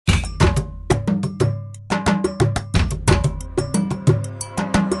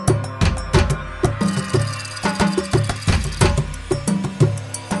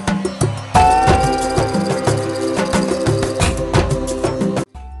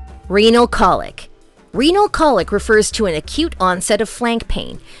Renal colic. Renal colic refers to an acute onset of flank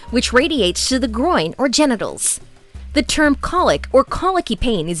pain, which radiates to the groin or genitals. The term colic or colicky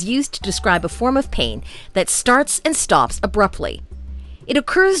pain is used to describe a form of pain that starts and stops abruptly. It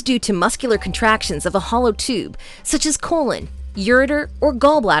occurs due to muscular contractions of a hollow tube, such as colon, ureter, or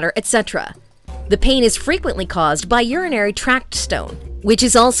gallbladder, etc. The pain is frequently caused by urinary tract stone, which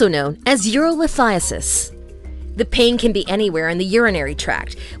is also known as urolithiasis. The pain can be anywhere in the urinary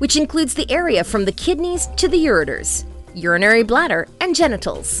tract, which includes the area from the kidneys to the ureters, urinary bladder, and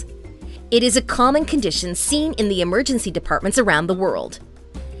genitals. It is a common condition seen in the emergency departments around the world.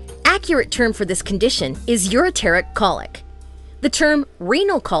 Accurate term for this condition is ureteric colic. The term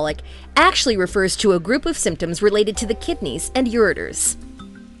renal colic actually refers to a group of symptoms related to the kidneys and ureters.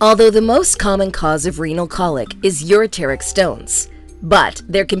 Although the most common cause of renal colic is ureteric stones, but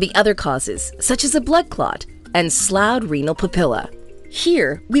there can be other causes, such as a blood clot and sloughed renal papilla.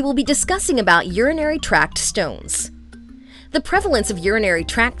 Here, we will be discussing about urinary tract stones. The prevalence of urinary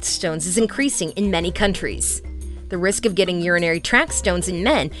tract stones is increasing in many countries. The risk of getting urinary tract stones in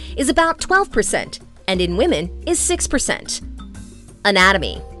men is about 12%, and in women is 6%.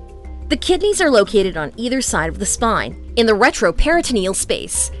 Anatomy. The kidneys are located on either side of the spine, in the retroperitoneal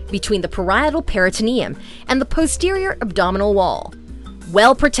space, between the parietal peritoneum and the posterior abdominal wall,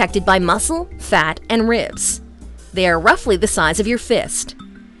 well protected by muscle, fat, and ribs. They are roughly the size of your fist.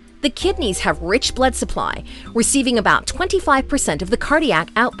 The kidneys have rich blood supply, receiving about 25% of the cardiac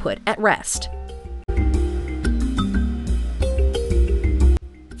output at rest.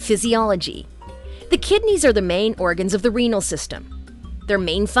 Physiology. The kidneys are the main organs of the renal system. Their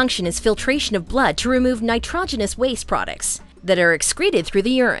main function is filtration of blood to remove nitrogenous waste products that are excreted through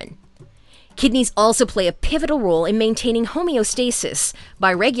the urine. Kidneys also play a pivotal role in maintaining homeostasis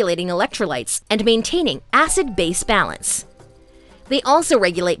by regulating electrolytes and maintaining acid-base balance. They also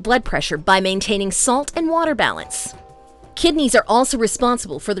regulate blood pressure by maintaining salt and water balance. Kidneys are also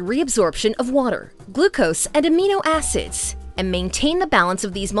responsible for the reabsorption of water, glucose, and amino acids, and maintain the balance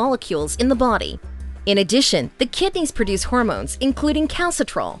of these molecules in the body. In addition, the kidneys produce hormones including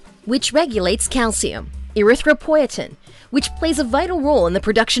calcitrol, which regulates calcium, erythropoietin, which plays a vital role in the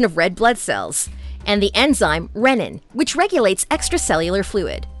production of red blood cells, and the enzyme renin, which regulates extracellular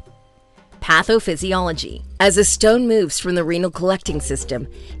fluid. Pathophysiology. As a stone moves from the renal collecting system,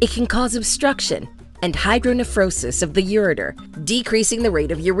 it can cause obstruction and hydronephrosis of the ureter, decreasing the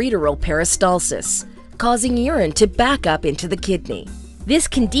rate of ureteral peristalsis, causing urine to back up into the kidney. This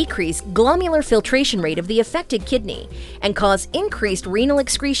can decrease glomerular filtration rate of the affected kidney and cause increased renal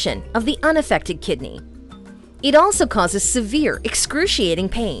excretion of the unaffected kidney. It also causes severe, excruciating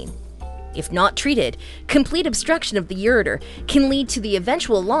pain. If not treated, complete obstruction of the ureter can lead to the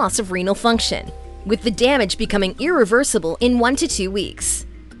eventual loss of renal function, with the damage becoming irreversible in 1 to 2 weeks.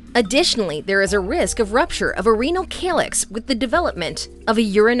 Additionally, there is a risk of rupture of a renal calyx with the development of a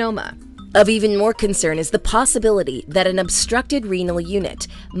urinoma. Of even more concern is the possibility that an obstructed renal unit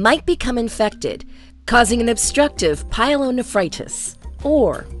might become infected, causing an obstructive pyelonephritis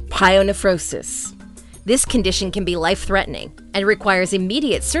or pyonephrosis. This condition can be life-threatening and requires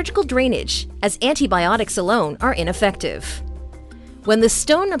immediate surgical drainage, as antibiotics alone are ineffective. When the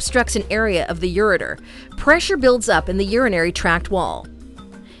stone obstructs an area of the ureter, pressure builds up in the urinary tract wall.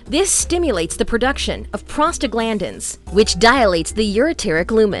 This stimulates the production of prostaglandins, which dilates the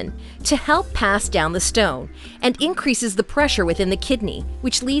ureteric lumen to help pass down the stone and increases the pressure within the kidney,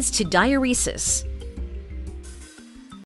 which leads to diuresis.